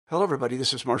Hello, everybody.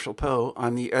 This is Marshall Poe.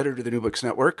 I'm the editor of the New Books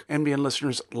Network. NBN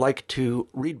listeners like to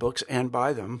read books and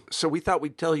buy them. So we thought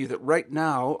we'd tell you that right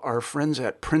now, our friends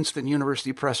at Princeton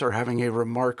University Press are having a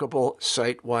remarkable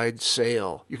site-wide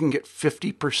sale. You can get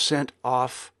 50%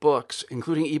 off books,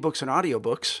 including ebooks and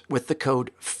audiobooks, with the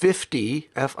code 50,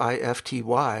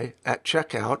 F-I-F-T-Y, at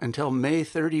checkout until May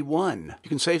 31. You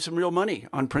can save some real money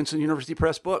on Princeton University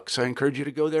Press books. I encourage you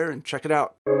to go there and check it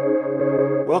out.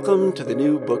 Welcome to the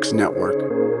New Books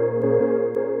Network.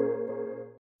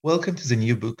 Welcome to the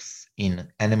New Books in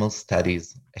Animal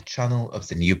Studies, a channel of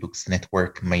the New Books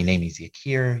Network. My name is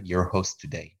Yakir, your host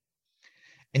today.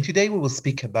 And today we will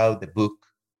speak about the book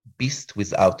Beast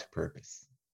Without Purpose.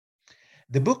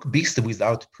 The book Beast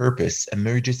Without Purpose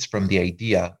emerges from the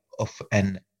idea of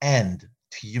an end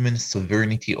to human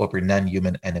sovereignty over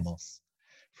non-human animals.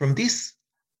 From this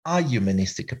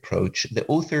ahumanistic approach, the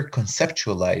author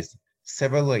conceptualized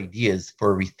several ideas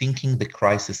for rethinking the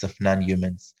crisis of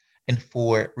non-humans and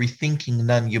for rethinking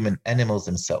non-human animals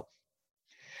themselves.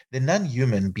 The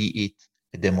non-human, be it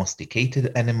a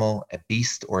domesticated animal, a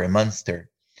beast, or a monster,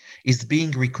 is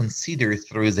being reconsidered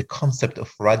through the concept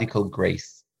of radical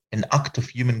grace, an act of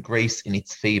human grace in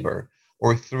its favor,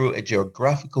 or through a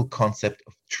geographical concept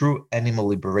of true animal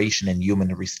liberation and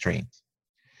human restraint.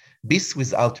 Beast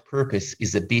Without Purpose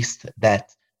is a beast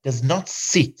that does not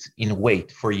sit in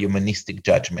wait for humanistic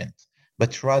judgment,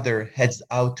 but rather heads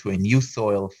out to a new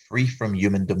soil free from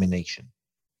human domination.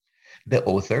 The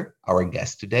author, our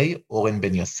guest today, Oren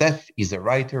Ben Yosef, is a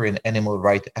writer and animal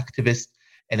rights activist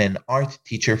and an art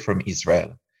teacher from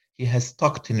Israel. He has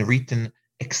talked and written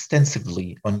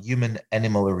extensively on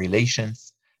human-animal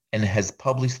relations and has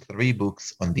published 3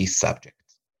 books on this subject.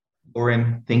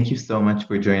 Oren, thank you so much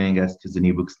for joining us to the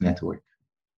New Books Network.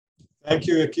 Thank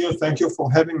you, Yakir. Thank you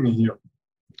for having me here.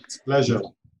 It's a pleasure.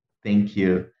 Thank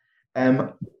you.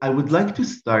 I would like to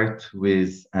start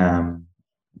with,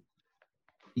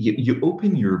 you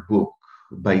open your book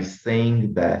by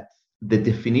saying that the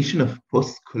definition of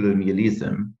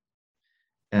post-colonialism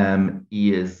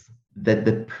is that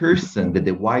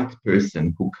the white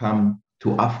person who come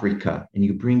to Africa, and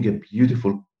you bring a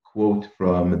beautiful quote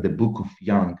from the Book of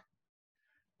Young,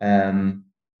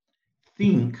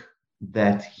 think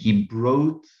that he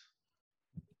brought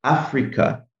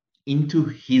Africa into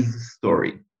his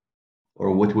story,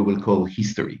 or what we will call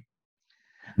history.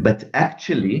 But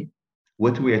actually,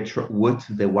 what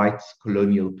the white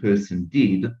colonial person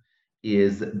did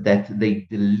is that they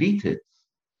deleted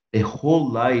the whole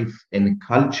life and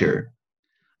culture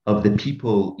of the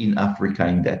people in Africa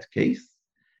in that case,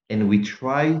 and we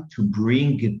try to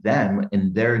bring them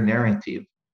and their narrative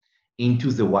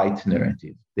into the white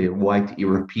narrative, the white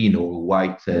European or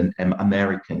white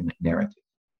American narrative.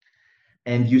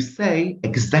 And you say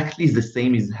exactly the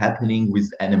same is happening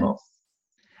with animals.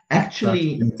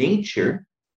 Actually, nature,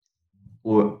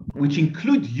 which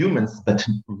include humans, but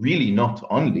really not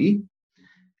only,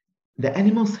 the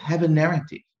animals have a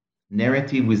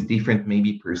narrative with different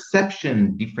maybe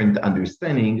perception, different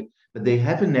understanding, but they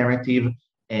have a narrative.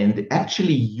 And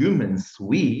actually humans,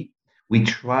 we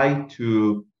try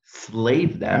to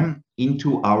slave them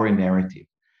into our narrative.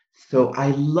 So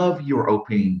I love your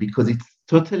opening because it's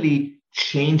totally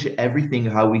change everything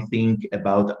how we think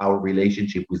about our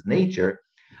relationship with nature.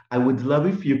 I would love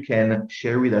if you can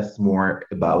share with us more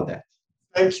about that.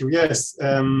 Thank you. Yes,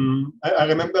 I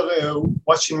remember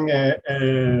watching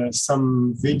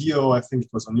some video. I think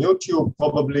it was on YouTube,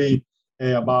 probably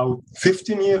about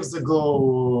 15 years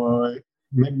ago,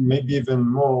 maybe even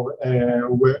more,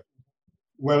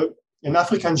 where an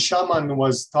African shaman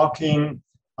was talking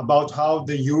about how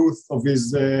the youth of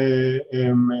his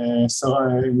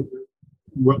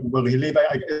where he lived.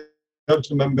 I don't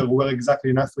remember where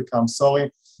exactly in Africa, I'm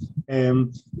sorry.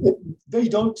 They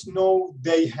don't know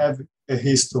they have a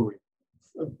history.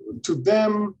 To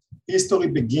them, history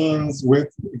begins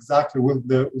with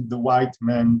the white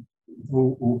men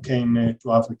who came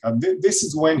to Africa. This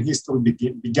is when history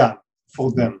began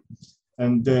for them.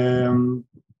 And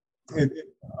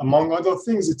among other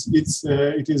things, it is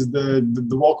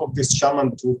the work of this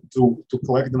shaman to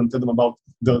correct them and tell them about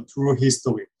their true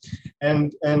history.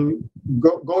 And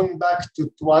going back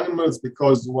to animals,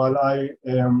 because while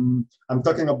I'm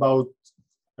talking about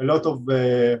a lot of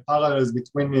parallels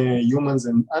between humans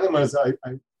and animals,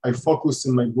 I focus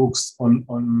in my books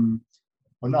on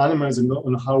animals and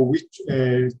on how we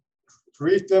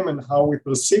treat them and how we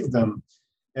perceive them.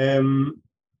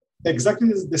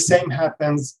 Exactly the same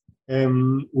happens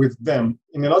with them.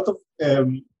 In a lot of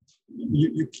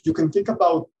you can think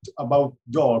about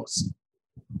dogs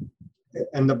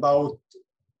and about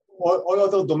all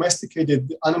other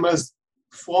domesticated animals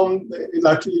from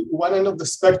like one end of the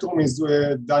spectrum is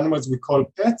the animals we call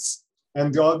pets,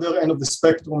 and the other end of the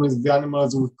spectrum is the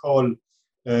animals we call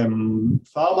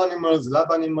farm animals,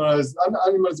 lab animals, and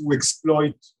animals we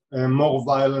exploit more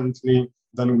violently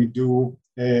than we do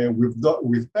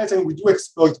with pets, and we do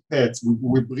exploit pets.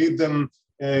 We breed them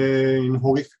in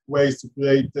horrific ways to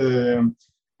create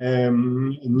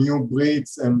new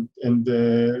breeds and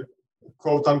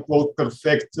quote unquote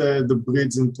perfect the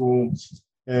breeds into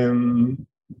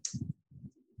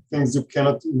things you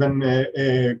cannot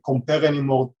even compare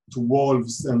anymore to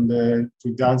wolves and to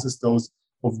the ancestors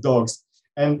of dogs.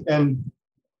 And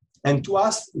to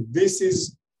us, this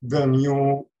is the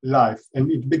new life,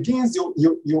 and it begins.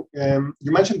 You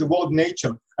mentioned the word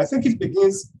nature. I think it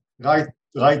begins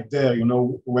right there. You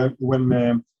know,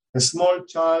 when a small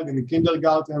child in the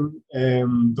kindergarten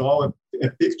draw a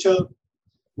picture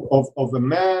of a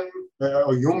man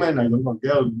or human, I don't know,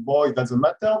 girl, boy, doesn't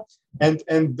matter,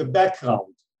 and the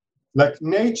background, like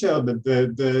nature,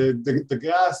 the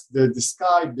grass, the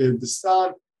sky, the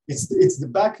sun. It's the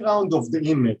background of the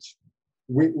image.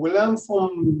 We learn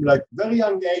from like very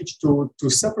young age to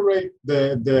separate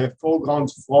the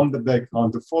foreground from the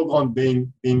background, the foreground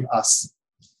being us.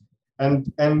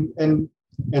 And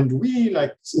we,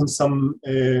 like in some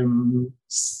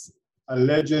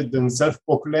alleged and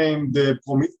self-proclaimed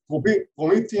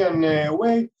Promethean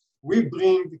way, we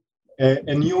bring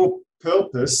a new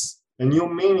purpose, a new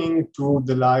meaning to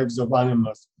the lives of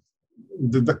animals.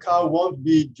 The cow won't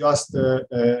be just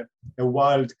a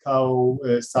wild cow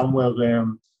somewhere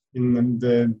in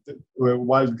the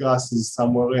wild grasses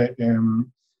somewhere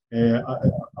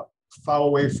far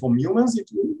away from humans.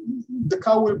 The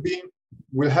cow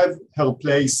will have her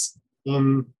place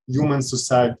in human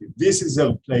society. This is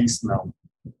her place now,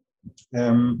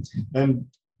 and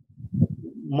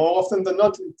more often than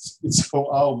not, it's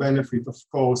for our benefit, of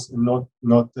course, and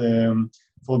not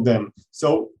for them.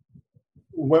 So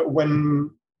when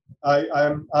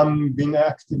I'm being an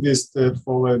activist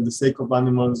for the sake of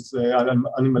animals,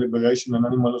 animal liberation and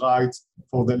animal rights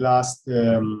for the last,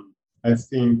 I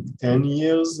think, 10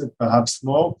 years, perhaps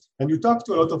more. And you talk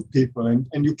to a lot of people,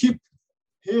 and you keep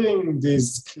hearing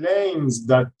these claims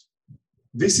that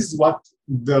this is what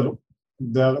there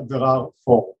are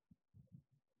for.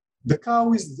 The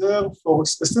cow is there for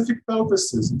specific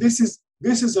purposes. This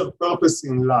is her purpose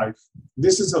in life.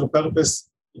 This is her purpose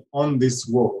on this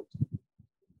world.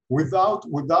 Without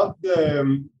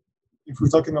the, if we're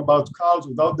talking about cows,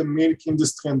 without the milk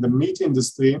industry and the meat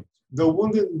industry, there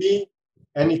wouldn't be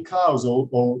any cows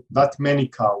or that many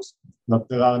cows that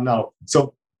there are now.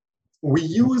 So we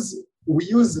use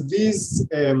these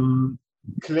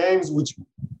claims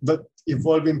that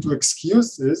evolve into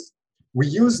excuses. We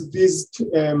use these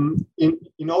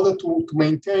in order to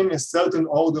maintain a certain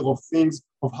order of things,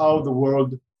 of how the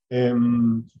world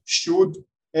should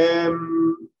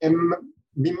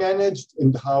be managed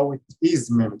and how it is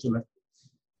managed.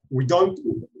 We don't,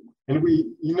 and we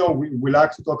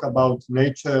like to talk about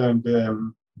nature and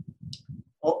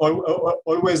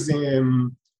always.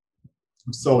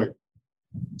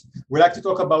 We like to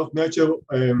talk about nature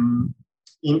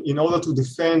in order to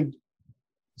defend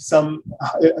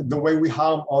the way we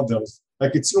harm others.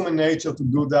 Like it's human nature to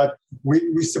do that.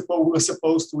 We're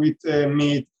supposed to eat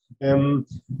meat.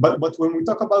 But when we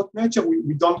talk about nature,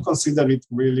 we don't consider it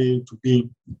really to be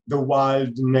the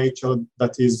wild nature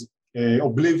that is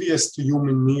oblivious to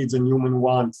human needs and human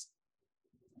wants.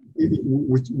 We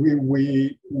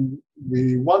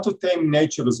want to tame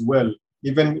nature as well.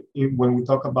 Even when we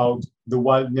talk about the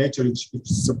wild nature, it's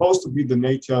supposed to be the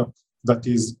nature that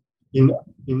is in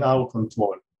our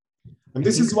control. And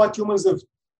this is what humans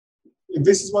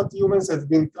have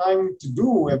been trying to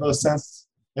do ever since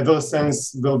the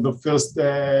first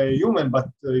human, but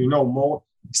more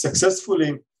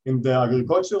successfully in the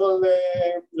agricultural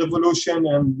revolution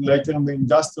and later in the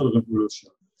industrial revolution.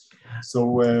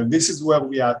 So this is where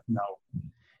we are now.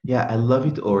 Yeah, I love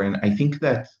it, Oren. I think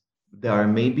that there are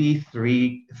maybe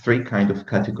three kind of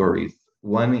categories.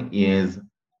 One is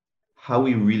how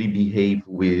we really behave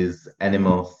with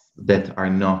animals that are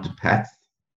not pets.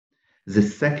 The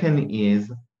second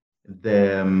is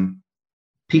the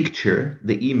picture,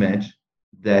 the image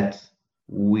that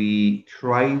we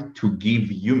try to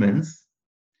give humans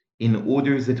in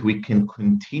order that we can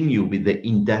continue with the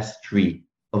industry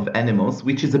of animals,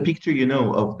 which is a picture,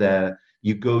 of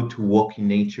you go to walk in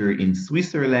nature in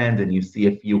Switzerland and you see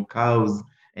a few cows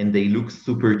and they look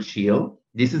super chill.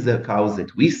 This is the cows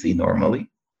that we see normally.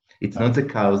 It's not the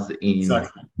cows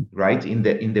right in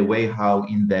the way how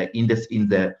in the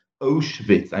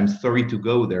Auschwitz. I'm sorry to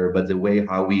go there, but the way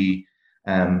how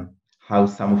how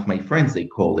some of my friends, they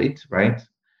call it, right?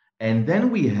 And then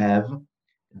we have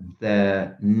the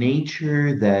nature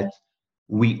that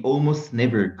we almost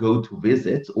never go to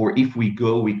visit, or if we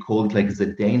go, we call it like the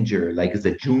danger, like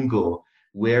the jungle,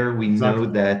 where we know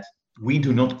Exactly. that we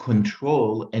do not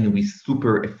control and we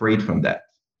super afraid from that.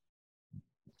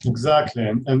 Exactly.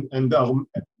 And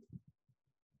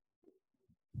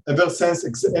ever since,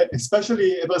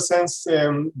 especially ever since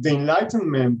the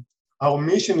Enlightenment, our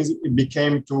mission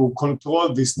became to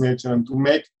control this nature and to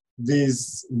make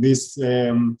this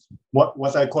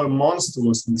what I call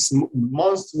monstrous, this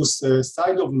monstrous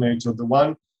side of nature, the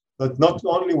one that not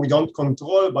only we don't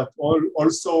control, but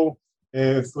also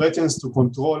threatens to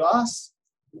control us.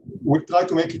 We try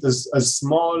to make it as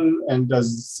small and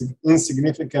as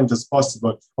insignificant as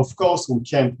possible. Of course, we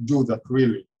can't do that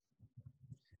really.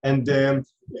 And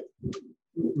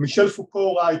Michel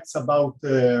Foucault writes about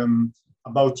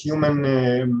human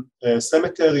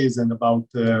cemeteries and about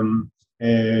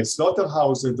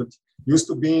slaughterhouses that used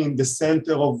to be in the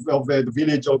center of the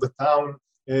village or the town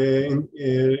in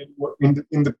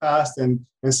the past, and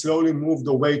slowly moved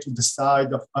away to the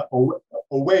side of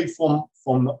away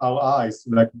from our eyes,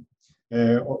 like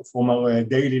from our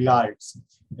daily lives,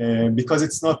 because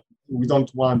it's not. We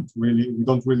don't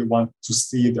really want to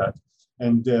see that,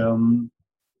 and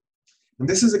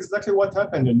this is exactly what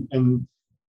happened. And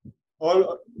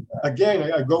all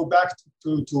again, I go back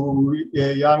to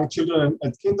young children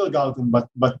at kindergarten, but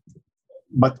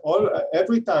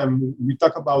every time we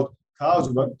talk about cows,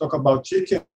 we talk about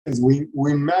chickens, we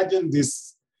imagine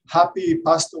this happy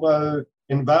pastoral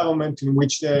environment in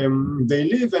which they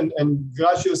live and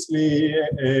graciously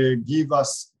give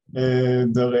us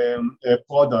their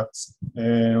products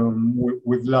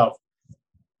with love.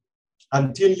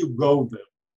 Until you go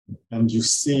there and you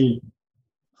see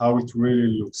how it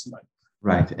really looks like.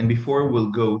 Right. And before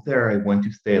we'll go there, I want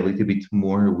to stay a little bit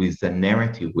more with the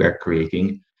narrative we're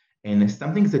creating. And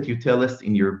something that you tell us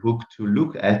in your book to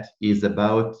look at is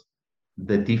about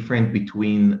the difference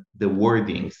between the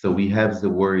wording. So we have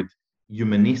the word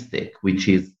humanistic, which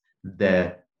is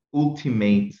the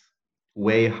ultimate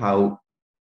way how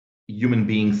human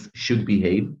beings should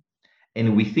behave.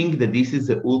 And we think that this is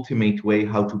the ultimate way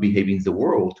how to behave in the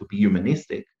world, to be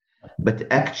humanistic. But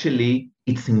actually,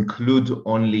 it's include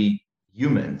only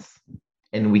humans.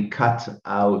 And we cut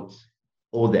out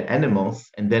all the animals.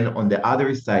 And then on the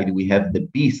other side, we have the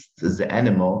beast, the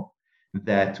animal,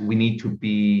 that we need to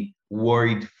be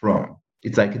worried from.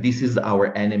 It's like this is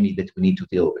our enemy that we need to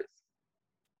deal with.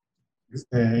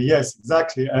 Yes,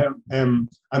 exactly. I'm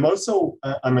also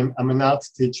I'm an art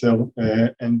teacher,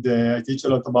 and I teach a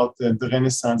lot about the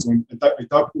Renaissance. I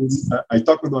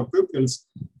talk with my pupils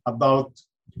about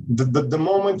the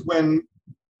moment when,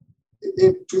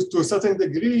 to a certain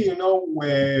degree, you know,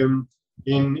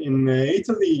 in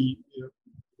Italy,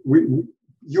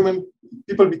 human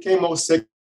people became more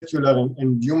secular,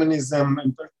 and humanism,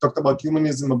 and talked about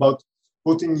humanism, about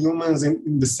putting humans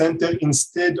in the center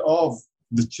instead of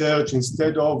the church,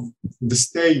 instead of the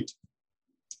state,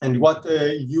 and what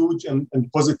a huge and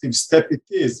positive step it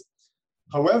is.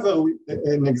 However,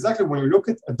 and exactly when you look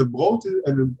at the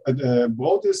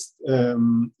broadest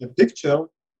picture,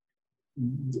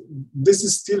 this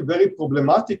is still very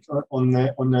problematic on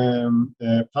a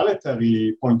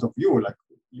planetary point of view. Like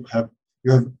you have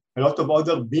a lot of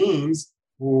other beings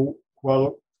who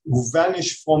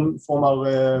vanish from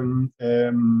our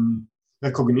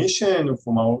recognition,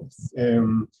 from our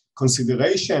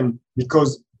consideration,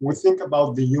 because we think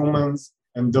about the humans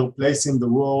and their place in the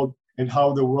world and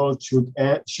how the world should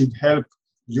help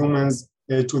humans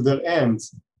to their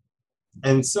ends.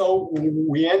 And so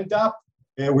we end up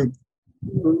with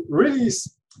really,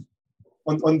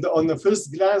 on the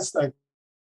first glance, I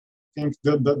think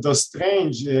the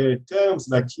strange terms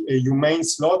like humane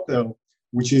slaughter,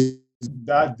 which is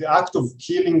that the act of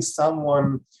killing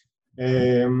someone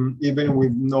even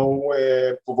with no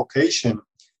provocation.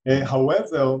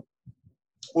 However,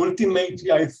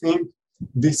 ultimately, I think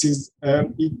this is,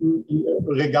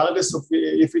 regardless of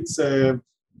if it's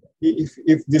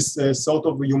if this sort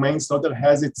of humane slaughter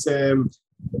has its, I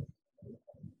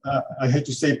hate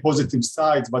to say positive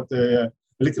sides, but a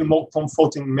little more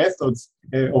comforting methods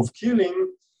of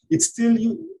killing, it's still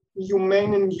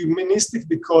humane and humanistic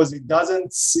because it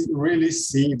doesn't really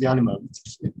see the animal.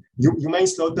 Humane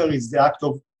slaughter is the act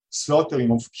of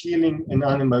slaughtering, of killing an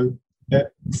animal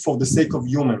for the sake of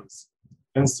humans.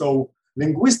 And so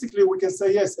linguistically, we can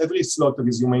say, yes, every slaughter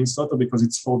is humane slaughter because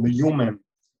it's for the human.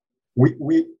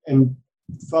 And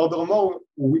furthermore,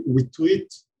 we treat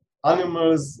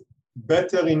animals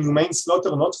better in humane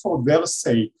slaughter, not for their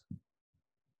sake.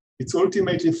 it's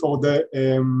ultimately for the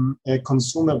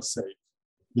consumer sake,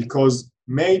 because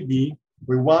maybe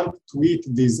we want to eat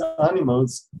these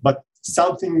animals, but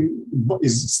something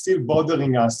is still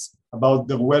bothering us about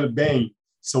their well-being.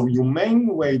 So a humane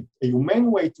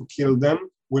way to kill them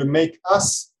will make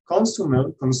us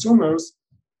consumers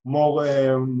more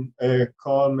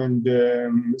calm and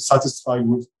satisfied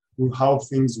with how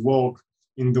things work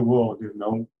in the world, you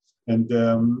know.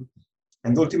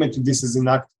 And ultimately, this is an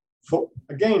act for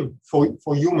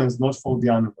humans, not for the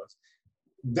animals.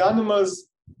 The animals,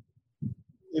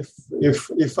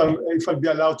 if I'll be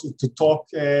allowed to talk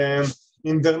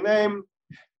in their name,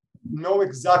 know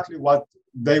exactly what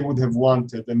they would have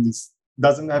wanted, and it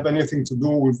doesn't have anything to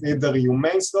do with either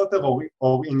humane slaughter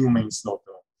or inhumane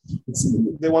slaughter.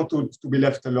 They want to be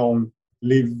left alone,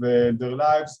 live their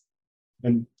lives,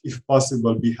 and if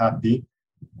possible, be happy,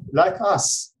 like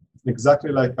us,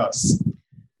 exactly like us.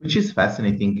 Which is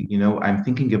fascinating. You know, I'm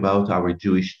thinking about our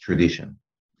Jewish tradition.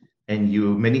 And you,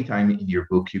 many times in your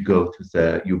book, you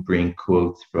bring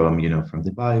quotes from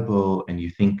the Bible, and you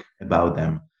think about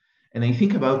them. And I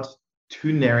think about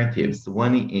two narratives.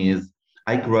 One is,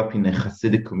 I grew up in a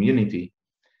Hasidic community,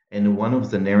 and one of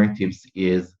the narratives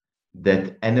is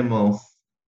that animals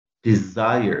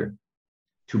desire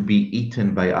to be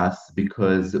eaten by us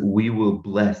because we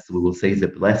will say the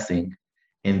blessing,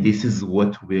 and this is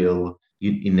what will,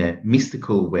 in a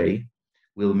mystical way,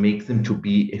 will make them to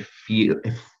be a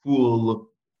full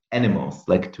animals,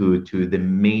 like to the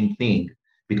main thing,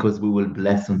 because we will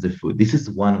bless on the food. This is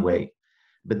one way.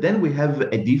 But then we have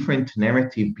a different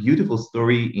narrative, beautiful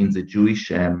story in the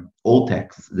Jewish old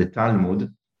text, the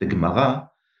Talmud, the Gemara,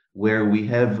 where we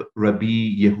have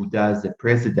Rabbi Yehuda, the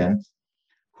president,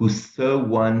 who saw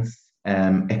once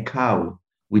a cow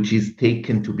which is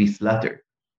taken to be slaughtered.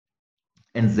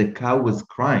 And the cow was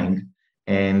crying,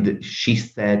 and she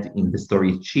said in the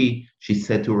story, she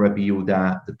said to Rabbi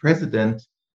Yehuda, the president,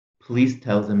 please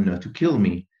tell them not to kill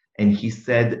me. And he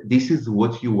said, this is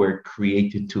what you were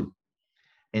created to.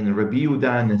 And Rabbi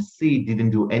Yehuda Nasi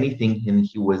didn't do anything, and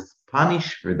he was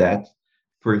punished for that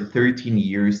for 13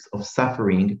 years of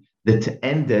suffering that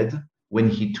ended when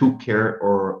he took care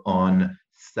on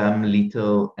some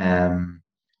little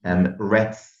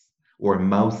rats or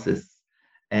mouses.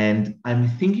 And I'm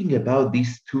thinking about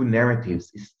these two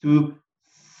narratives. It's two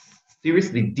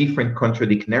seriously different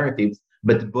contradict narratives,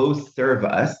 but both serve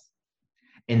us.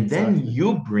 And then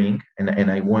you bring,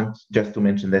 and I want just to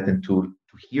mention that and to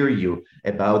hear you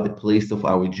about the place of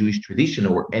our Jewish tradition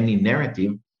or any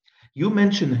narrative, you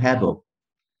mentioned Hevel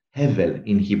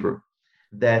in Hebrew,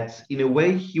 that in a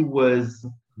way he was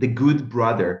the good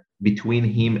brother between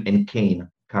him and Cain.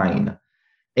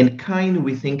 And Cain,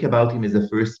 we think about him as the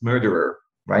first murderer,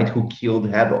 right, who killed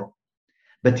Hevel.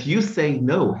 But you say,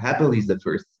 no, Hevel is the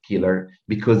first killer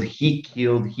because he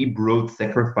brought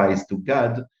sacrifice to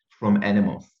God from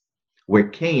animals, where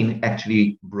Cain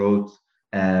actually brought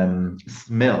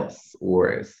smells,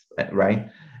 right?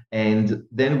 And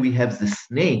then we have the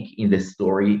snake in the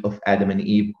story of Adam and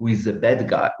Eve, who is a bad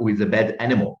guy, who is a bad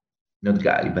animal, not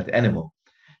guy, but animal.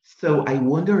 So I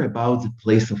wonder about the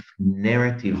place of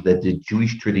narrative that the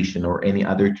Jewish tradition or any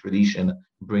other tradition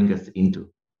bring us into.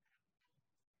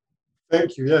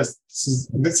 Thank you. Yes,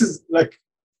 this is like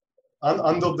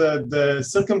under the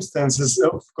circumstances,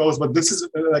 of course, but this is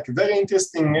like a very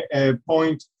interesting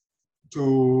point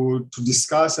to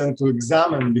discuss and to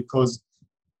examine, because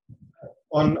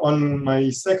on my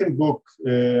second book,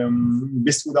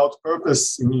 Beast Without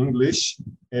Purpose in English,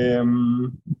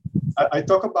 I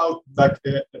talk about like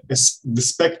the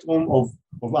spectrum of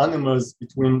animals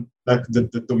between like the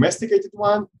domesticated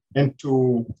one and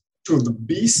to the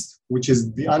beast, which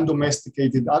is the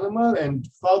undomesticated animal, and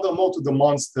furthermore to the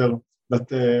monster that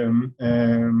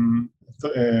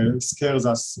scares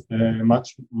us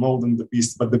much more than the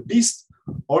beast. But the beast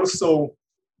also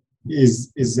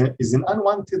is an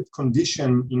unwanted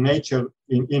condition in nature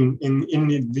in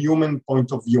the human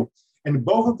point of view. And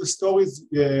both of the stories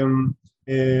you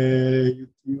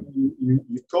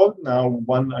told now,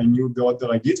 one I knew, the other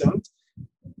I didn't,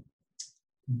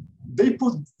 they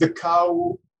put the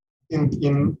cow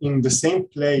in the same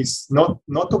place, not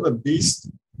of a beast,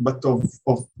 but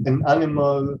of an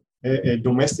animal, a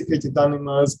domesticated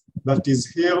animals that is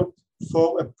here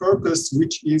for a purpose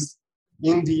which is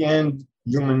in the end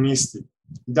humanistic.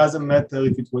 It doesn't matter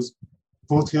if it was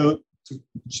put here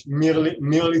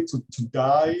merely to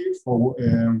die for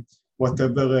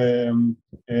whatever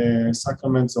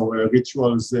sacraments or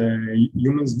rituals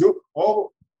humans do,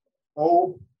 or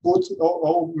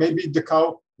maybe the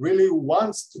cow really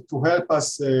wants to help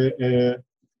us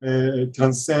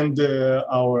transcend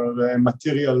our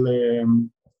material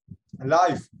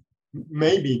life,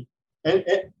 maybe. And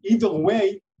either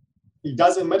way, it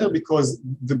doesn't matter because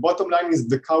the bottom line is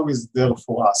the cow is there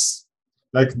for us.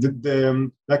 Like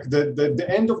the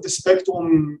end of the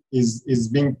spectrum is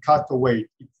being cut away.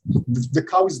 The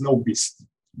cow is no beast.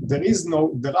 There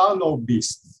are no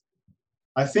beasts.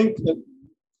 I think that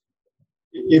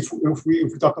if we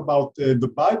talk about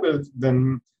the Bible,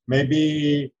 then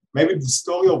maybe the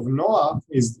story of Noah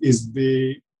is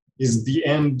the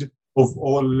end of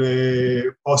all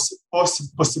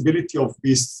possibility of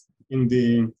peace in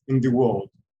the world.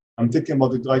 I'm thinking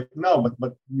about it right now,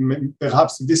 but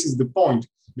perhaps this is the point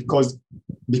because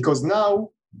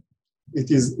now it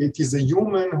is a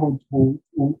human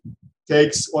who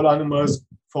takes all animals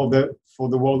for the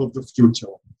world of the future.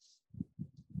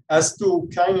 As to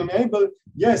Cain and Abel,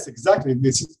 yes, exactly.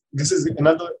 This is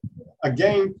another,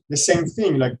 again, the same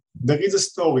thing. Like there is a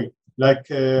story, like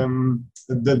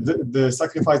the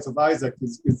sacrifice of Isaac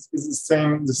is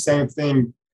the same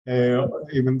thing,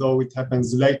 even though it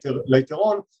happens later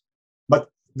on. But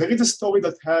there is a story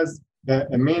that has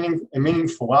a meaning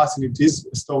for us, and it is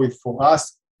a story for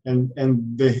us. And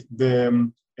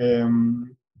the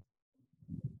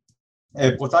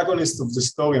protagonists of the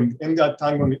story and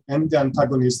the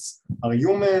antagonists are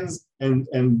humans, and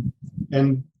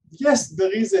yes,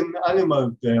 there is an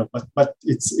animal there, but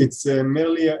it's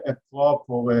merely a prop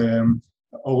or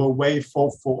a way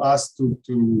for us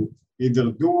to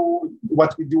either do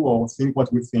what we do or think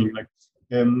what we think. Like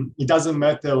it doesn't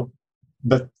matter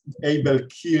that Abel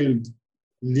killed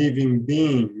living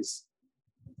beings.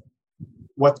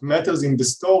 What matters in the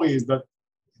story is that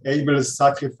Abel's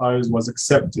sacrifice was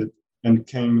accepted and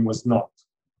Cain was not.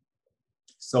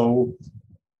 So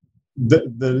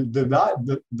the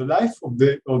life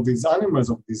of these animals,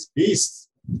 of these beasts,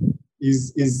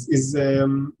 is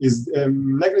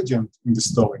negligent in the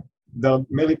story. They're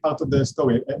merely part of the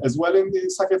story, as well in the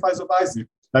sacrifice of Isaac.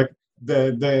 Like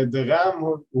the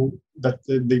ram that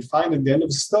they find at the end of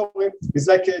the story is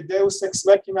like a Deus ex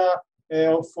machina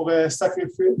for a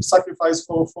sacrifice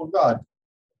for God.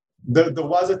 There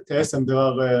was a test, and there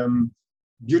are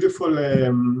beautiful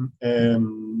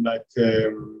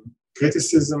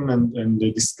criticism and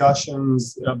the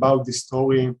discussions about the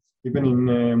story, even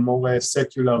in more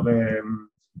secular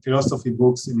philosophy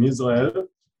books in Israel.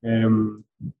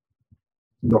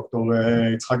 Dr.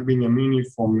 Yitzhak Binyamini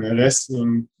from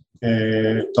wrestling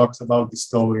talks about the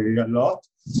story a lot,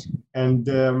 and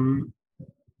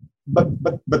but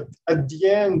at the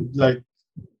end, like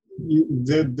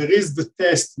there is the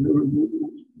test.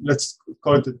 Let's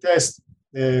call it a test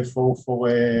for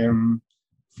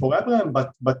Abraham,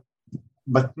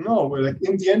 but no. Like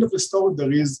in the end of the story,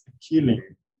 there is a killing.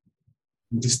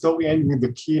 The story ends with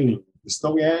the killing. The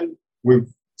story ends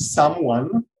with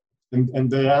someone, and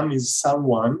the ram is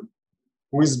someone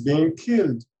who is being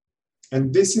killed.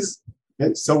 And this is,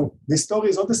 so the story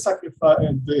is not a sacrifice,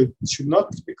 it should not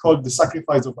be called the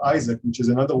sacrifice of Isaac, which is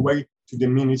another way to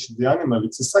diminish the animal.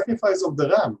 It's a sacrifice of the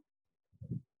ram.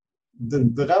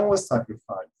 The ram was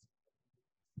sacrificed.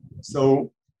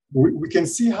 So we can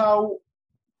see how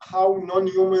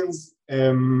non-humans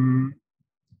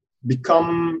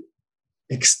become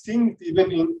extinct even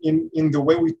in the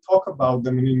way we talk about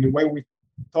them, and in the way we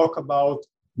talk about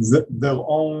their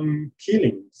own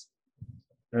killings.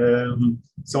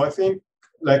 So I think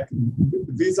like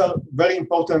these are very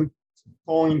important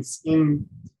points in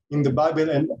the Bible,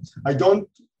 and I don't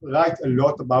write a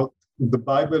lot about the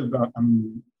Bible.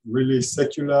 I'm really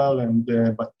secular, and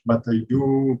but I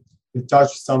do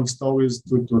touch some stories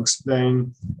to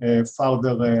explain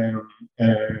further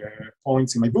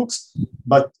points in my books.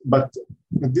 But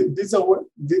these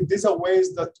are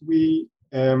ways that we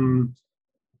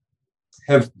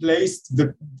have placed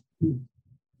the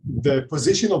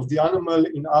position of the animal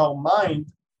in our mind,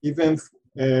 even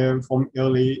from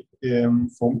early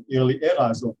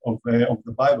eras of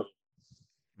the Bible.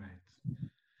 Right.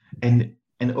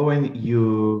 And Owen,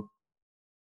 you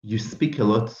speak a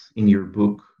lot in your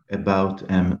book about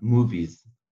movies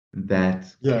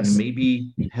that can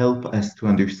maybe help us to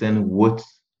understand what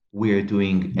we are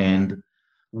doing. And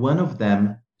one of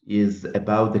them is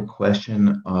about the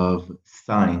question of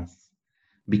science,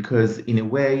 because in a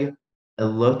way, a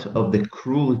lot of the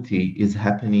cruelty is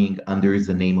happening under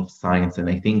the name of science. And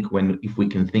I think if we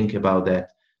can think about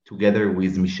that together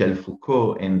with Michel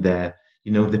Foucault and the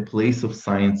place of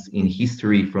science in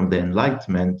history from the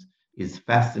Enlightenment is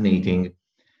fascinating.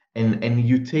 And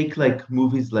you take like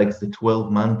movies like The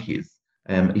 12 Monkeys,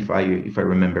 if I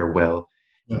remember well,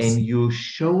 and you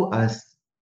show us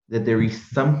that there is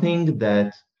something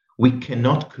that we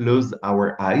cannot close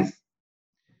our eyes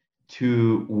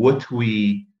to what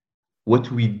we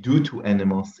what we do to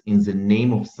animals in the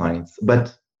name of science,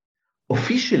 but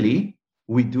officially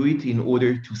we do it in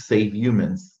order to save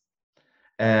humans.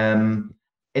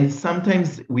 And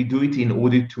sometimes we do it in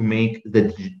order to make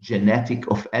the genetic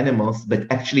of animals, but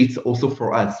actually it's also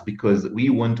for us because we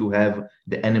want to have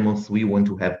the animals we want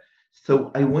to have. So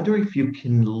I wonder if you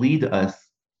can lead us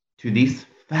to these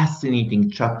fascinating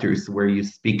chapters where you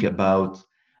speak about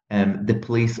the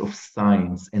place of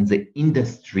science and the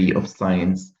industry of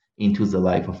science into the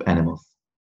life of animals.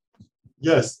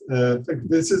 Yes,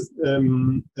 this is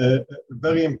a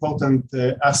very important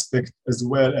aspect as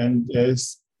well. And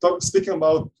speaking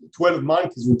about 12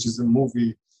 Monkeys, which is a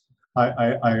movie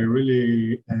I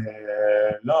really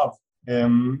love.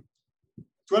 12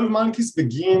 Monkeys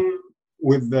begin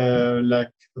with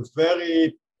like a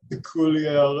very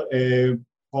peculiar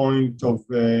point of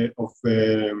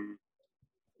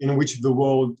in which the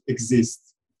world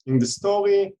exists. In the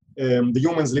story, the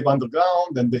humans live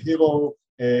underground, and the hero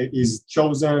is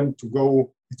chosen to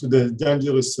go to the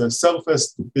dangerous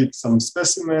surface to pick some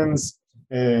specimens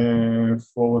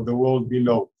for the world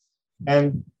below.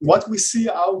 And what we see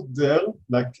out there,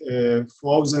 like a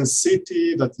frozen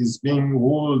city that is being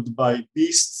ruled by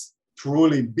beasts,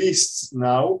 truly beasts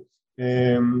now,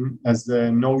 as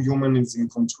no human is in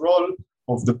control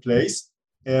of the place.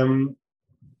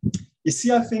 You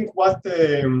see, I think what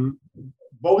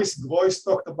Boris Groys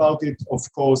talked about it, of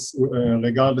course,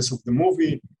 regardless of the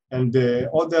movie, and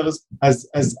others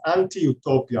as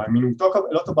anti-utopia. I mean, we talk a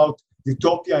lot about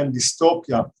utopia and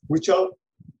dystopia, which are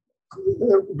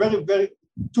very, very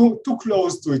too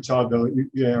close to each other.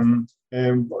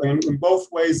 In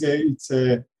both ways, it's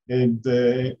the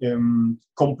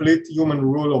complete human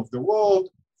rule of the world,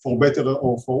 for better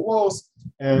or for worse.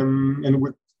 And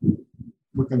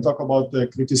we can talk about the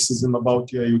criticism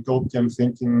about utopian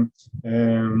thinking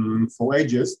for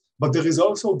ages, but there is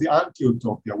also the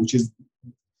anti-utopia, which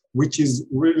is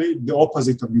really the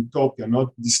opposite of utopia,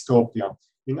 not dystopia.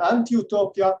 In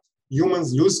anti-utopia,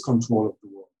 humans lose control of the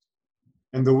world,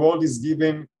 and the world is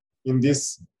given in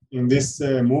this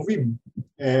movie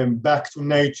back to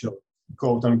nature,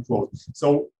 quote unquote.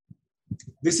 So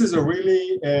this is a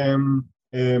really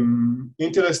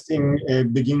interesting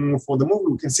beginning for the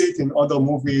movie. We can see it in other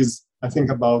movies. I think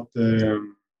about,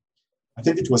 I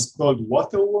think it was called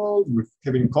Waterworld with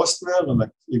Kevin Costner, and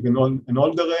like even on an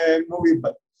older movie.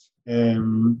 But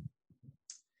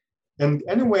and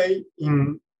anyway,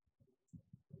 in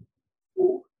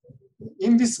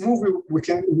this movie,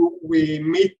 we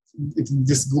meet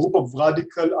this group of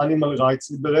radical animal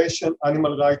rights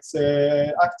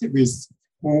activists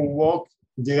who work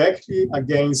directly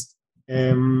against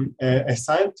a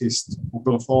scientist who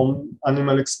perform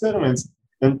animal experiments.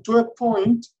 And to a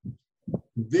point,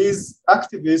 these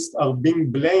activists are being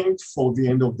blamed for the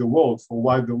end of the world, for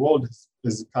why the world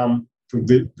has come to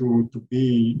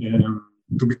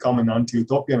become an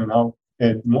anti-utopian, and now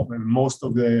most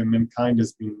of the mankind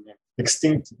has been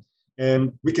extinct.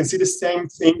 And we can see the same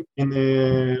thing in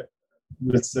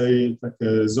let's say, like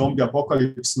a zombie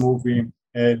apocalypse movie,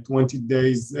 20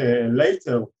 days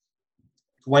later,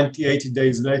 80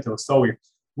 days later, sorry.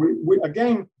 We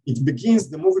again,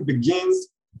 the movie begins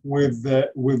with the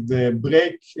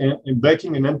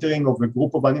breaking and entering of a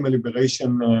group of animal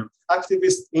liberation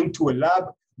activists into a lab.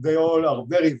 They all are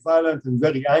very violent and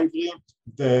very angry.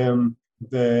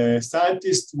 The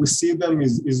scientist, we see them,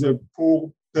 is a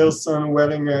poor person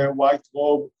wearing a white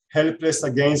robe, helpless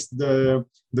against the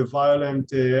violent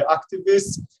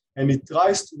activists, and he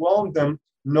tries to warn them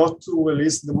not to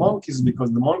release the monkeys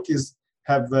because the monkeys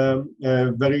have a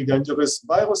very dangerous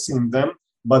virus in them.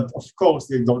 But of course,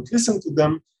 they don't listen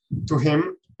to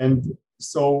him, and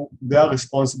so they are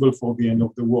responsible for the end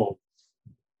of the world.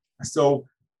 So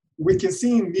we can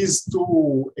see in these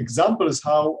two examples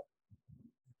how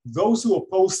those who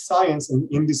oppose science, and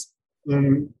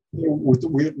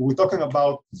we're talking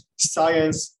about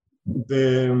science,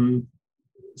 the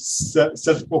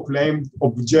self-proclaimed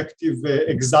objective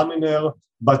examiner,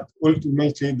 but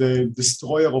ultimately the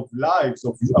destroyer of lives,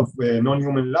 of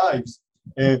non-human lives.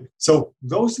 So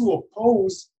those who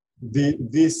oppose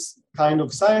this kind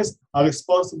of science are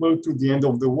responsible to the end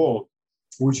of the world,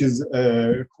 which is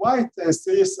quite a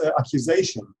serious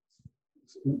accusation,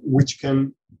 which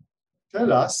can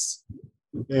tell us,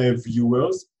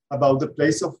 viewers, about the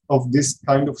place of this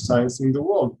kind of science in the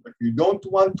world. Like, you don't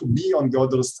want to be on the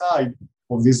other side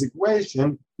of this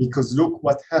equation, because look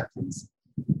what happens.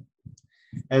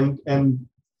 And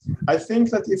I think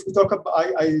that if we talk about,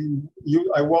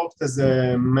 I worked as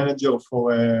a manager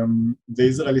for the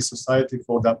Israeli Society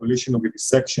for the Abolition of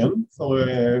Vivisection for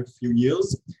a few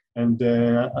years. And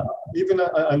even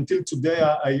until today,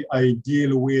 I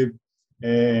deal with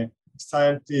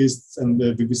scientists and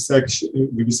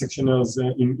vivisectioners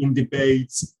in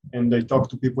debates, and I talk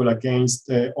to people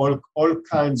against all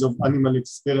kinds of animal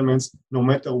experiments, no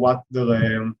matter what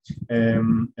their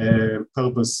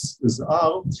purposes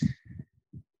are.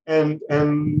 And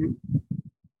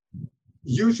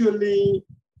usually,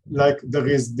 like, there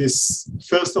is this,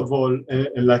 first of all,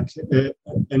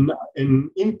 an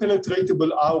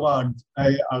impenetrable aura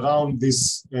around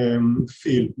this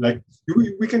field. Like,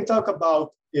 we can talk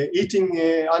about eating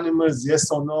animals, yes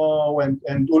or no,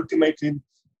 and ultimately,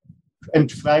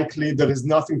 and frankly, there is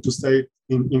nothing to say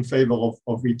in favor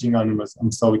of eating animals,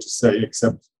 I'm sorry to say,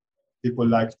 except people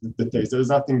like the taste. There is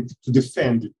nothing to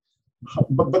defend it.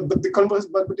 But the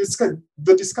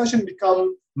discussion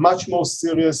become much more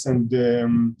serious and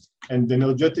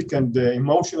energetic and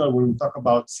emotional when we talk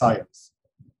about science,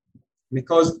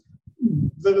 because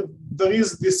there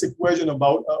is this equation of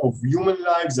human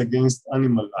lives against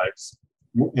animal lives,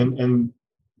 and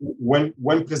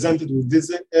when presented with this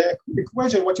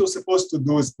equation, what you're supposed to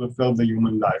do is prefer the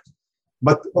human life.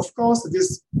 But of course,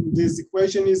 this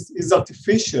equation is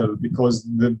artificial, because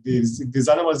these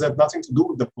animals have nothing to do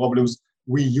with the problems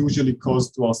we usually cause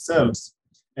to ourselves.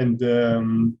 And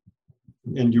you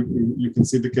can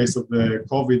see the case of the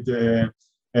COVID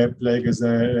plague as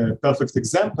a perfect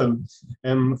example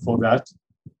for that.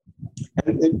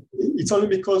 And it's only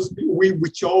because we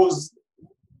chose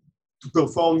to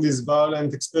perform these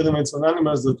violent experiments on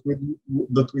animals that we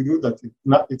do that.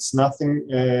 It's nothing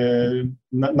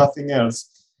else.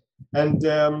 And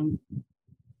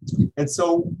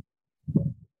so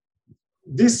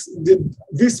this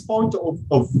point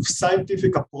of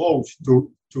scientific approach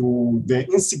to the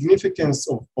insignificance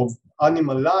of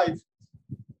animal life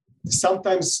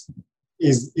sometimes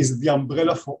is the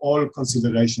umbrella for all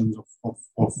considerations of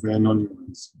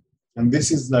non-humans. And this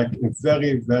is like a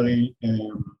very, very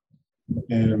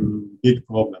big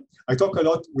problem. I talk a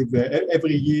lot with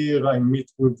every year I meet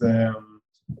with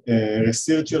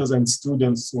researchers and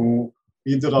students who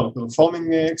either are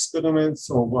performing experiments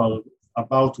or are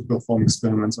about to perform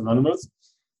experiments on animals.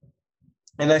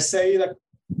 And I say that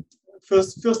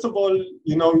first of all,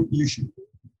 you should,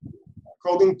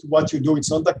 according to what you do, it's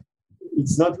not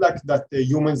like that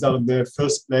humans are the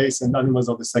first place and animals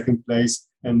are the second place,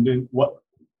 and then what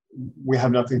we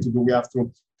have nothing to do. We have to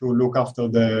look after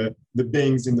the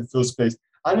beings in the first place.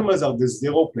 Animals are the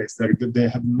zero place. They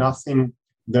have nothing,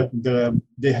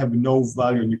 they have no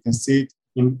value. And you can see it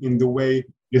in the way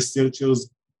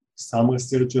some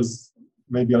researchers,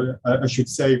 maybe I should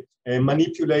say,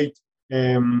 manipulate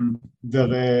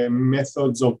their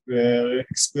methods of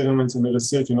experiments and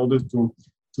research in order to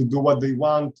do what they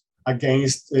want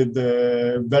against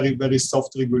the very, very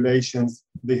soft regulations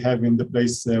they have in the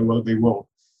place where they work.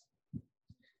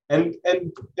 And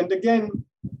again,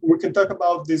 we can talk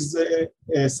about these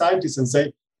scientists and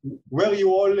say, were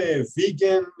you all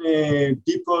vegan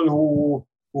people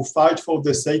who fight for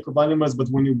the sake of animals, but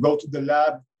when you go to the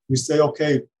lab, you say,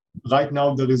 okay, right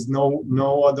now there is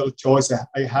no other choice.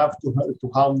 I have to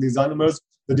harm these animals.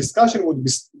 The discussion would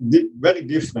be very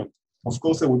different. Of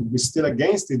course, I would be still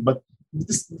against it, but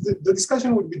the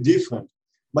discussion would be different.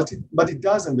 But it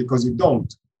doesn't, because you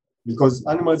don't. Because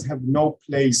animals have no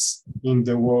place in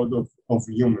the world of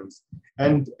humans.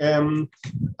 And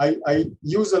I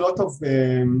use a lot of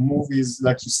movies,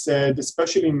 like you said,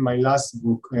 especially in my last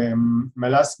book. My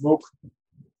last book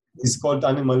is called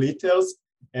Animal Eaters,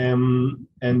 and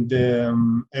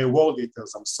World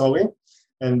Eaters, I'm sorry.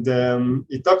 And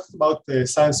it talks about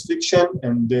science fiction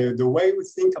and the way we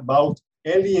think about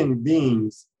alien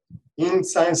beings in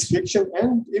science fiction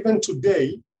and even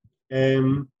today,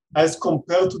 as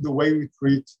compared to the way we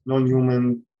treat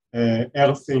non-human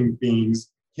earthing beings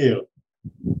here.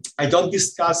 I don't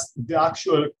discuss the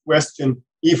actual question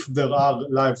if there are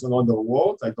lives on other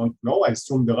worlds. I don't know. I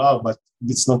assume there are, but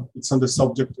it's not the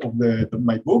subject of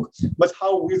my book, but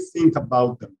how we think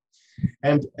about them.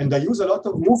 And I use a lot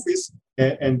of movies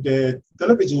and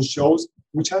television shows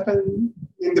which happen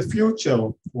in the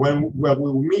future where we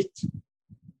will meet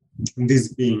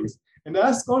these beings. And I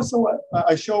ask also,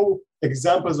 I show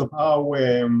examples of how we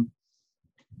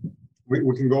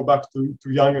can go back to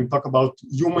Jung and talk about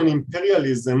human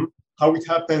imperialism, how it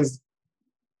happens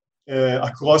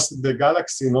across the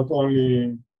galaxy, not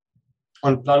only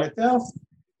on planet Earth.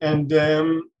 And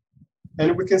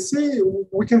we can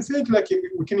think, like,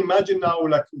 we can imagine now,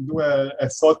 like, do a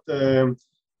thought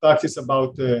practice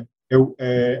about a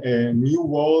new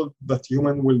world that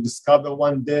human will discover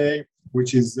one day,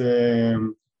 which is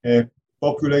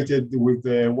populated with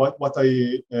what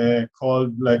I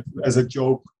called, like, as a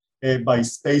joke, by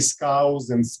space cows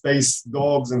and space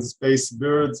dogs and space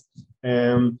birds.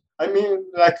 I mean,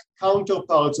 like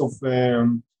counterparts of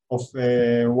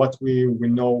what we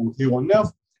know here on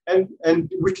Earth.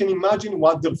 And we can imagine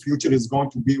what the future is going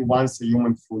to be once a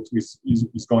human foot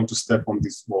is going to step on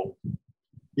this world.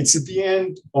 It's the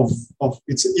end of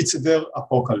it's their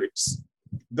apocalypse.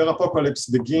 Their apocalypse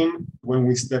begins when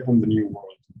we step on the new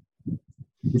world,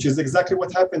 which is exactly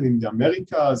what happened in the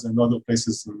Americas and other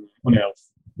places on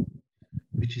Earth.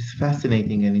 Which is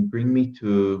fascinating, and it brings me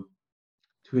to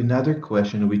another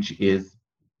question, which is,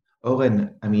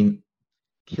 Oren, I mean,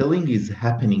 killing is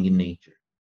happening in nature,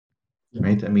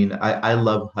 right? I mean, I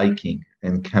love hiking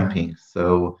and camping,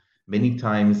 so many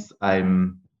times I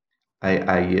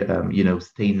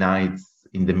stay nights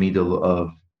in the middle of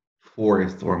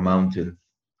forest or mountains.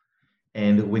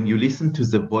 And when you listen to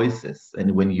the voices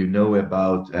and when you know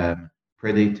about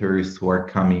predators who are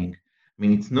coming, I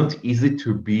mean, it's not easy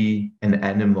to be an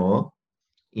animal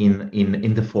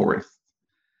in the forest.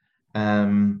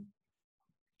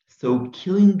 So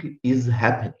killing is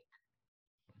happening.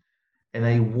 And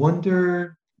I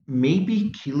wonder,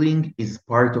 maybe killing is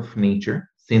part of nature,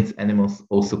 since animals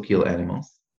also kill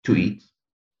animals to eat.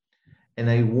 And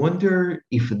I wonder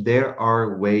if there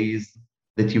are ways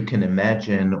that you can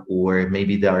imagine, or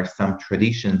maybe there are some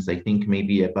traditions, I think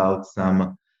maybe about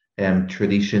some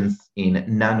traditions in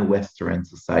non-Western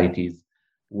societies,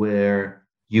 where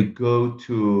you go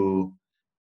to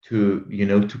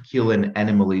kill an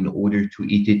animal in order to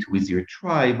eat it with your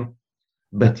tribe,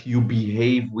 but you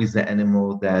behave with the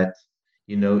animal that,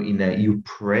 you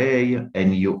pray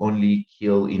and you only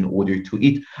kill in order to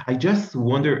eat. I just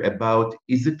wonder about,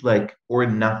 is it like or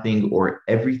nothing or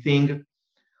everything?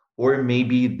 Or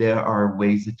maybe there are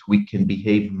ways that we can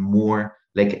behave more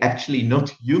like actually not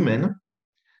human,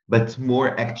 but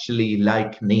more actually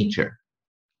like nature.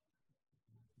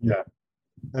 Yeah,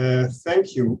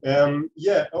 thank you.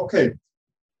 Okay.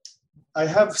 I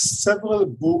have several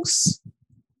books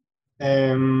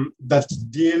that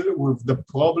deal with the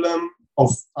problem of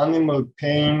animal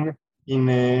pain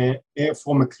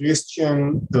from a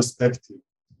Christian perspective.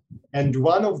 And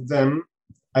one of them,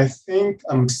 I think,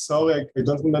 I'm sorry, I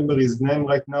don't remember his name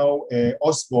right now,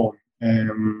 Osborne.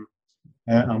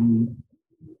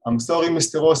 I'm sorry,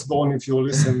 Mr. Osborne, if you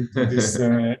listen to this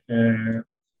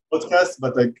podcast,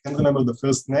 but I can't remember the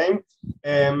first name.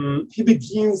 He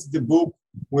begins the book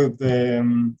with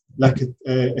like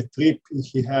a trip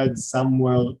he had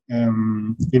somewhere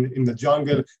in the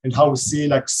jungle, and how we see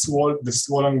like the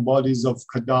swollen bodies of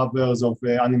cadavers of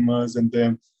animals,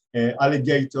 and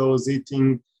alligators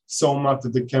eating so much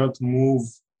that they cannot move.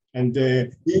 And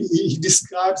he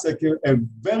describes like a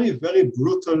very, very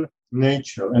brutal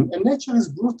nature, and nature is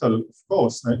brutal, of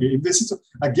course. This is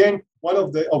again one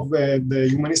of the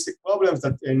humanistic problems,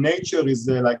 that nature is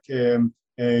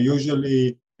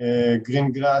usually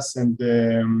green grass and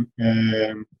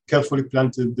carefully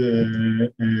planted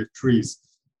trees.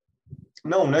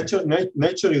 No,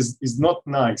 nature is not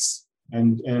nice,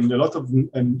 and a lot of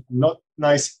not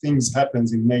nice things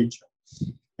happens in nature,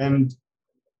 and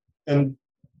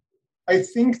I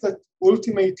think that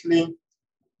ultimately,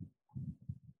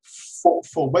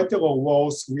 for better or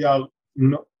worse, we are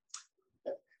not.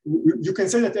 You can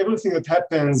say that everything that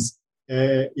happens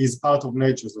is part of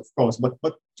nature, of course, but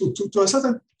to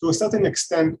a certain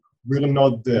extent, we're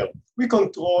not there. We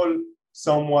control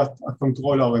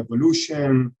our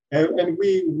evolution, and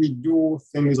we do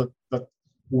things that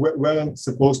weren't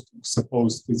supposed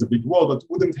is a big word, but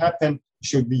wouldn't happen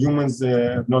should the humans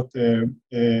not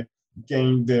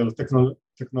gain their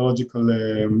technological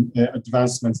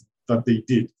advancements that they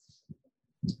did.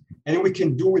 And we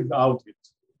can do without it.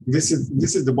 This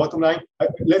is the bottom line.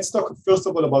 Let's talk first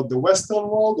of all about the Western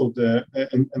world,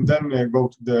 and then go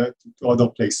to other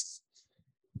places.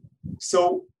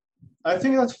 So I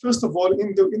think that first of all,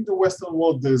 in the Western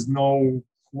world, there's no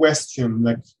question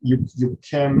like you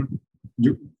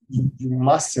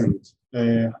mustn't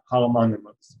harm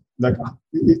animals. Like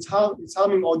it's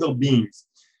harming other beings.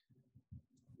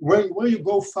 Where you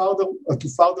go further or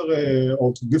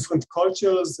to different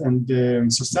cultures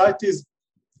and societies,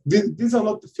 these are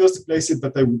not the first places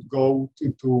that I would go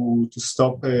to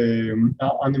stop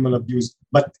animal abuse.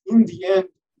 But in the end,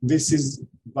 this is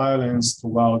violence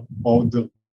toward other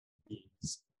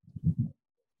beings.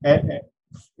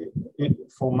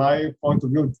 From my point of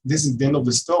view, this is the end of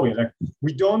the story. Like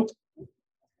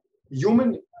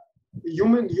human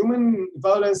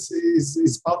violence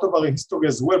is part of our history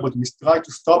as well, but we try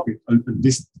to stop it, at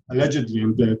least allegedly,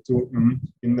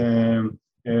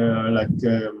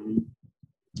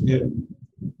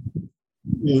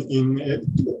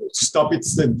 stop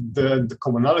it's the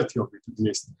commonality of it at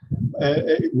least.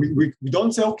 We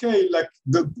don't say, okay, like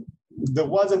there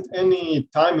wasn't any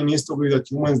time in history that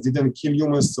humans didn't kill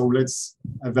humans, so let's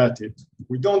avert it.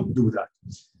 We don't do that.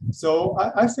 So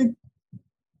I think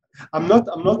I'm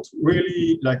not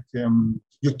really like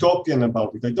utopian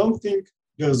about it. I don't think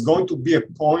there's going to be a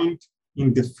point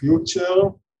in the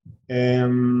future,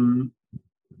 in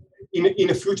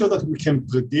a future that we can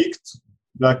predict,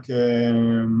 like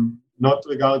not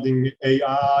regarding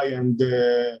AI and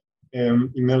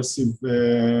immersive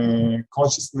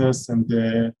consciousness and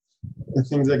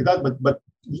things like that,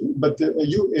 but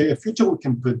a future we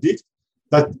can predict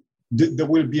that there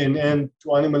will be an end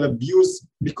to animal abuse,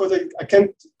 because I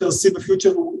can't perceive a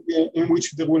future in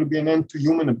which there will be an end to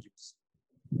human abuse.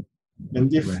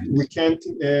 And if we can't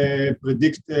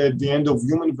predict the end of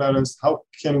human violence, how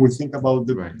can we think about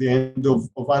the end of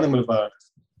animal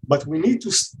violence? But we need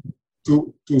to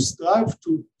strive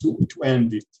to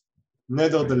end it,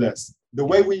 nevertheless, the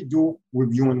way we do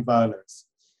with human violence.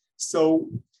 So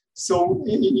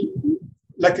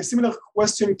like a similar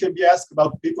question can be asked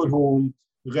about people who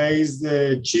raise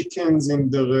chickens in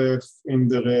their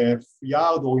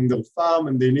yard or in their farm,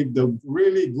 and they live their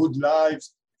really good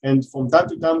lives, and from time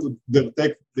to time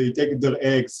they take their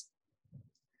eggs.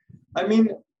 I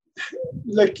mean,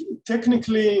 like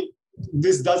technically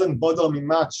this doesn't bother me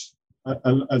much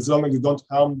as long as you don't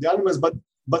harm the animals, but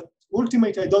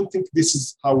ultimately I don't think this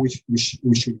is how we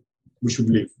should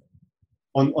live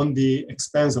on the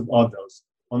expense of others,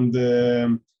 on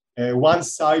the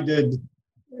one-sided,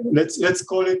 let's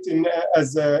call it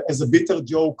as a bitter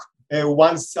joke,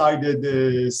 one-sided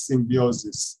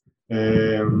symbiosis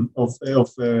of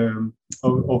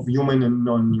human and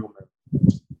non-human.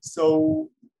 So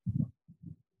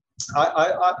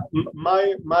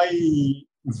my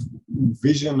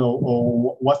vision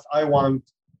or what I want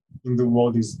in the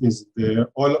world is the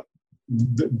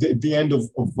end of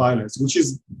violence, which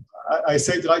is, I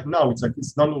say it right now,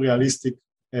 it's not a realistic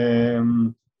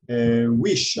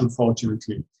wish,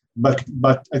 unfortunately, but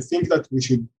I think that we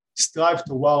should strive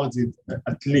towards it,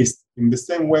 at least in the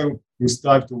same way we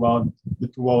strive toward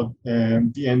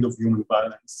the end of human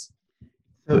violence.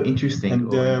 So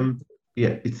interesting. And,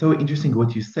 it's so interesting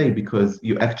what you say, because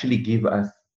you actually give us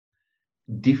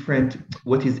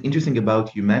what is interesting about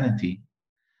humanity,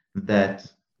 that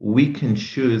we can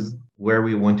choose where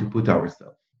we want to put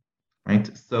ourselves, right?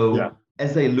 So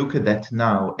as I look at that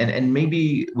now, and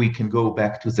maybe we can go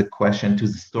back to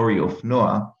the story of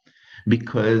Noah,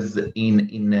 because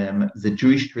in the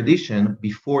Jewish tradition,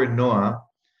 before Noah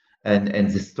and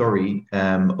the story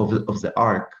of the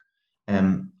ark,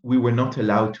 we were not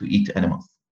allowed to eat animals.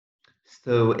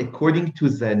 So according to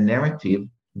the narrative,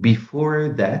 before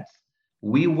that,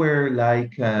 we were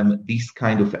like this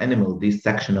kind of animal, this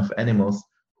section of animals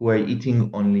who are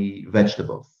eating only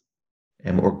vegetables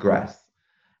or grass.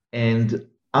 And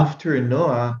after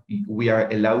Noah, we are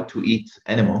allowed to eat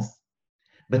animals.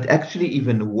 But actually,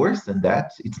 even worse than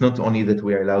that, it's not only that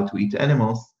we are allowed to eat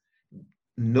animals.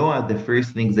 Noah, the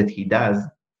first thing that he does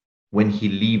when he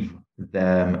leaves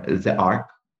the ark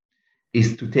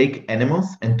is to take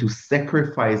animals and to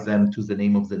sacrifice them to the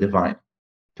name of the divine,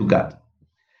 to God.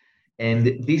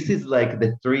 And this is like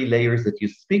the three layers that you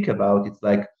speak about. It's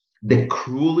like the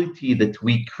cruelty that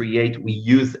we create, we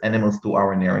use animals to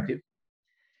our narrative.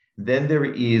 Then there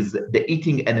is the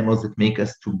eating animals that make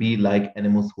us to be like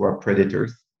animals who are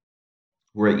predators,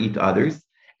 who eat others.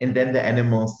 And then the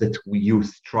animals that you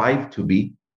strive to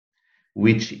be,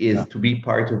 which is to be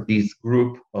part of this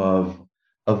group of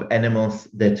animals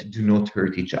that do not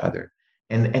hurt each other.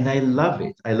 And I love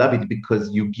it. I love it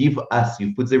because you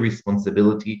put the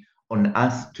responsibility on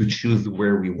us to choose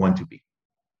where we want to be.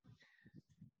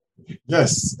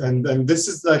 Yes, and this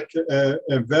is like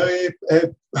a very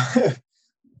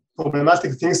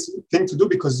problematic thing to do,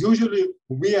 because usually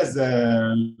we as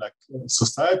a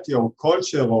society or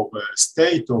culture or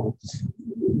state, or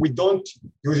we don't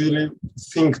usually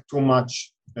think too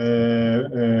much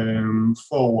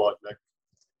forward.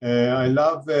 I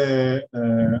love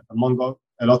among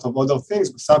a lot of other things,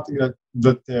 but something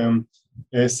that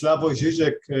Slavoj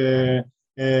Žižek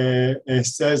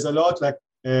says a lot, like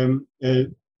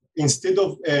instead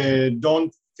of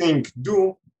don't think,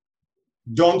 do,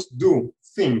 don't do,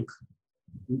 think.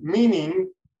 Meaning,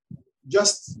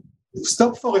 just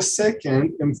stop for a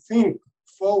second and think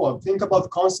forward, think about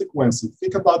consequences,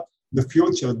 think about the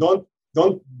future. Don't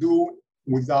do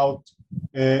without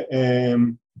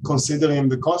considering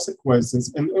the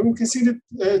consequences. And we can see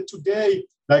that today,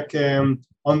 like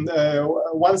on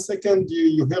 1 second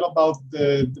you hear about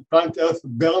the planet Earth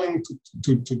burning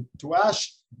to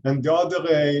ash, and the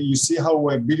other you see how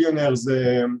billionaires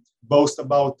boast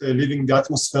about leaving the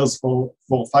atmospheres for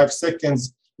 5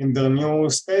 seconds in their new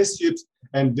spaceships,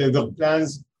 and their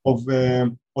plans of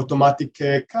automatic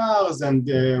cars,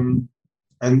 and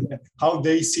how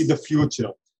they see the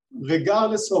future,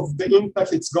 regardless of the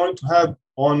impact it's going to have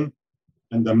on,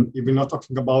 and I'm even not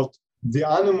talking about the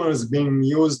animals being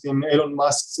used in Elon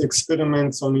Musk's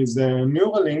experiments on his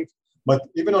Neuralink, but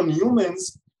even on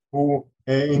humans who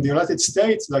in the United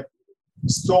States, like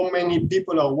so many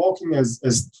people are working as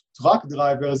truck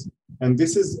drivers, and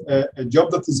this is a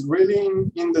job that is really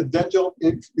in the danger,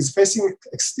 is facing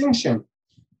extinction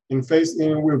with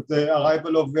the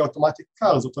arrival of the autonomic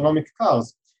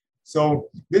cars. So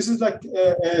this is like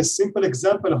a simple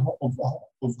example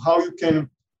of how you can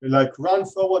like run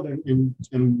forward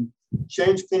and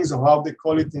change things, or how they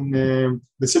call it in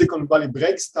the Silicon Valley,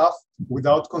 break stuff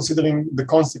without considering the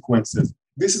consequences.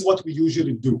 This is what we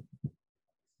usually do.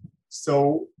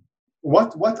 So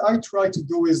what I try to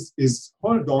do is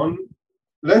hold on.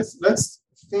 Let's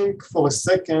think for a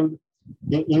second.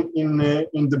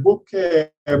 In the book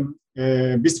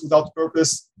Beast Without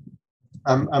Purpose,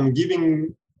 I'm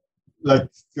giving like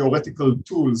theoretical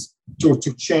tools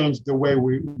to change the way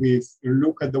we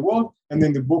look at the world. And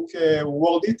in the book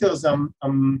World Eaters, I'm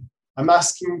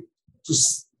asking to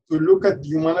look at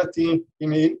humanity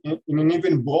in an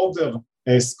even broader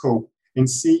scope, and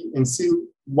see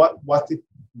what it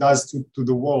does to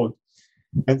the world.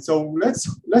 And so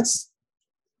let's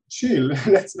chill.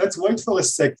 let's wait for a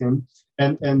second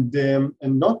and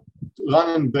not run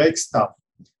and break stuff.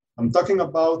 I'm talking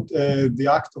about the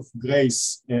act of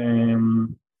grace,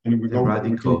 and we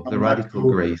the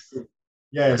radical grace.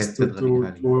 Yes,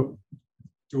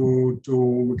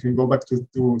 we can go back to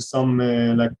some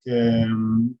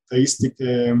theistic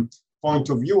point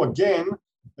of view again.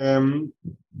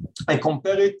 I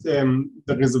compare it.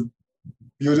 There is a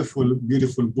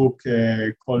beautiful book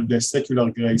called The Secular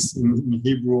Grace in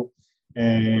Hebrew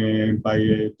by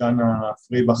Dana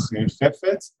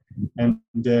Freibach-Hefetz, and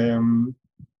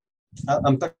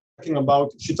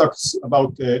she talks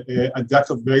about the act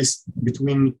of grace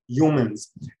between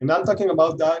humans, and I'm talking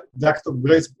about the act of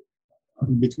grace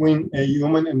between a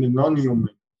human and a non-human.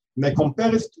 And I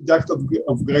compare it to the act of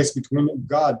grace between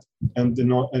God and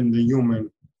the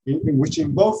human, in which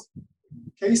in both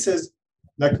cases,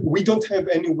 like, we don't have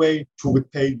any way to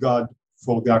repay God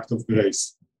for the act of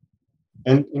grace.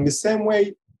 And in the same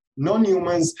way,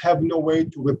 non-humans have no way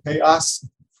to repay us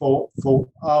for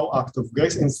our act of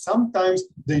grace. And sometimes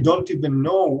they don't even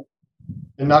know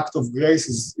an act of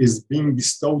grace is being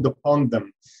bestowed upon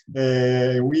them.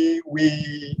 We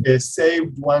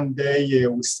saved one day,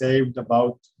 we saved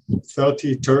about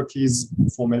 30 turkeys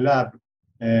from a lab.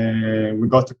 We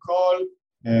got a call.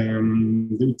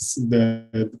 The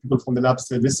people from the lab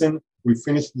said, listen, we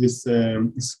finished this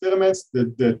experiments,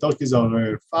 the turkeys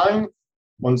are fine.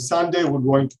 On Sunday, we're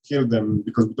going to kill them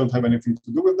because we don't have anything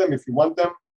to do with them. If you want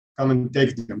them, come and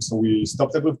take them. So we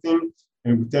stopped everything,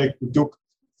 and we took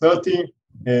 30,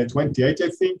 28, I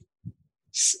think,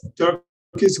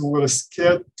 turkeys who were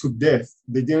scared to death.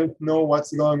 They didn't know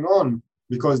what's going on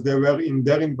because they were in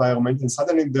their environment, and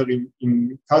suddenly they're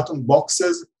in carton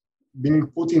boxes being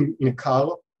put in a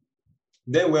car.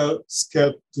 They were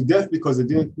scared to death because they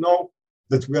didn't know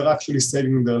that we are actually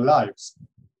saving their lives.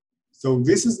 So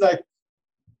this is like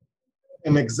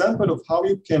an example of how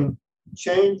you can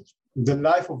change the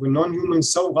life of a non-human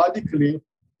so radically,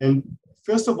 and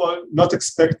first of all, not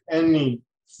expect any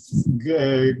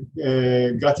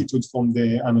gratitude from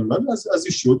the animal, as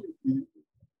you should.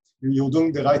 You're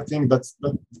doing the right thing,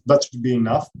 that should be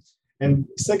enough. And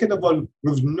second of all,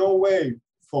 with no way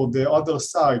for the other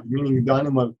side, meaning the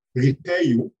animal, repay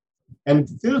you. And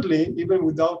thirdly, even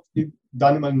without the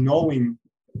animal knowing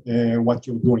what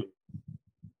you're doing.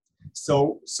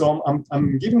 So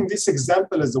I'm giving this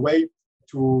example as a way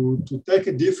to take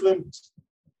a different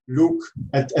look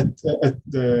at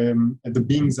the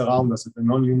beings around us, at the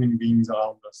non-human beings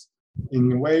around us.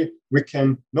 In a way, we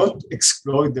can not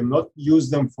exploit them, not use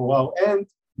them for our end,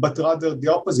 but rather the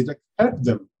opposite, like help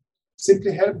them,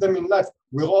 simply help them in life.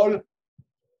 We're all,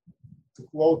 to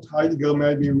quote Heidegger,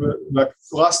 maybe we're like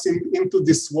thrust into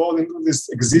this world, into this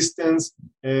existence,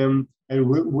 and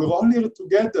we're all here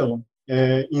together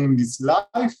in this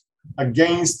life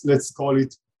against, let's call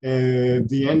it,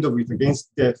 the end of it,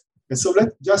 against death. And so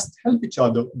let's just help each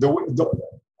other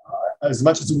as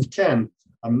much as we can.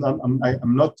 I'm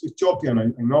not utopian.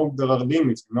 I know there are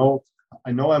limits. I know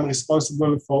I know I'm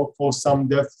responsible for some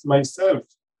deaths myself,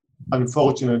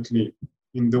 unfortunately,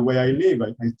 in the way I live.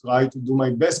 I try to do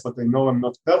my best, but I know I'm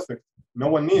not perfect. No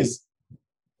one is.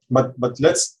 But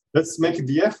let's make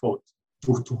the effort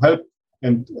to help,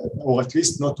 and or at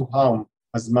least not to harm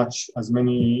as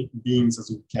many beings as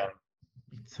we can.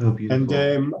 It's so beautiful.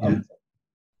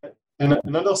 And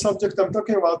another subject I'm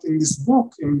talking about in this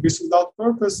book, in Beasts Without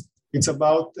Purpose, it's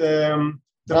about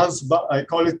I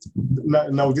call it,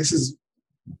 now this is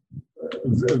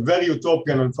very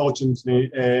utopian, unfortunately,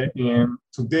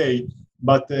 today,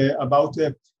 but about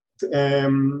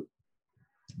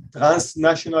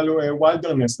transnational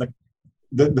wilderness, like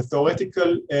the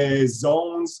theoretical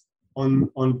zones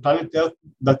on planet Earth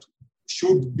that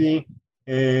should be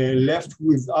left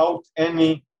without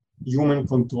any human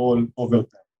control over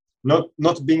them,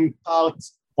 not being part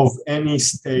of any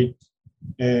state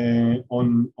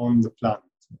on the planet.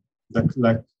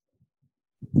 Like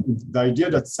the idea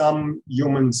that some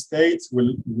human states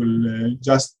will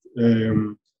just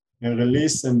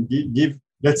release and give,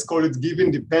 let's call it, give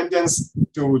independence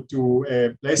to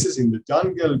places in the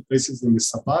jungle, places in the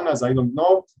savannas, I don't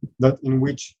know, that in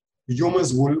which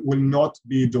humans will not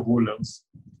be the rulers.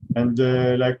 And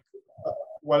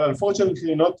well,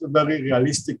 unfortunately, not a very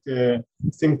realistic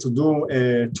thing to do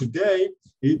today.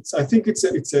 I think it's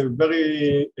a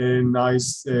very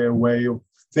nice way of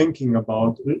thinking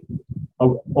about,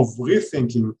 of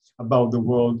rethinking about the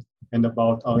world and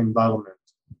about our environment.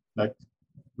 Like,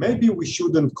 maybe we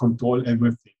shouldn't control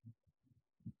everything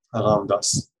around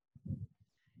us.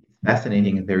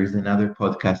 Fascinating. There is another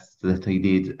podcast that I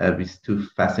did with two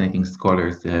fascinating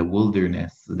scholars,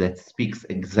 Wilderness, that speaks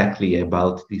exactly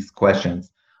about these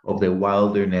questions of the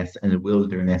wilderness and the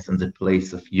wilderness and the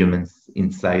place of humans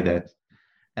inside it.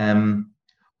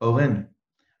 Oren,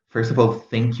 first of all,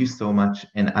 thank you so much.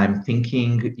 And I'm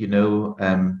thinking,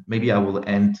 maybe we will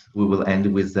end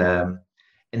with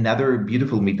another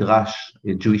beautiful midrash,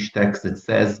 a Jewish text that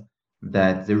says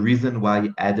that the reason why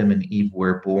Adam and Eve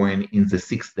were born in the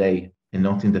sixth day and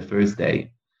not in the first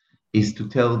day is to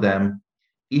tell them,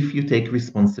 if you take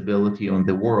responsibility on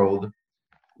the world,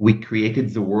 we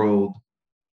created the world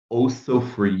also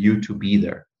for you to be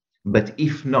there. But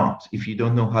if not, if you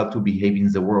don't know how to behave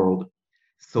in the world,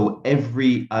 so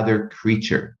every other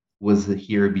creature was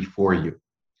here before you.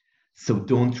 So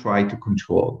don't try to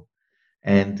control.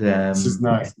 And this is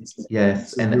nice.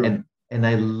 Yes, and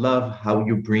I love how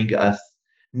you bring us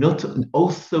not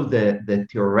also the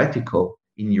theoretical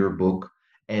in your book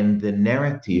and the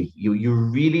narrative. You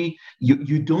really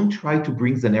you don't try to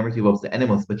bring the narrative of the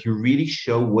animals, but you really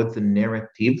show what the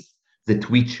narratives that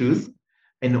we choose,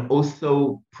 and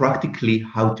also practically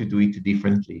how to do it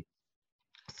differently.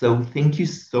 So thank you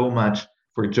so much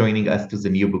for joining us to the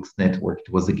New Books Network.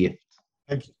 It was a gift.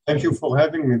 Thank you for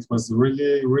having me. It was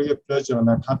really, really a pleasure, and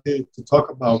I'm happy to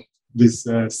talk about these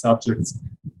subjects.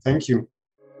 Thank you.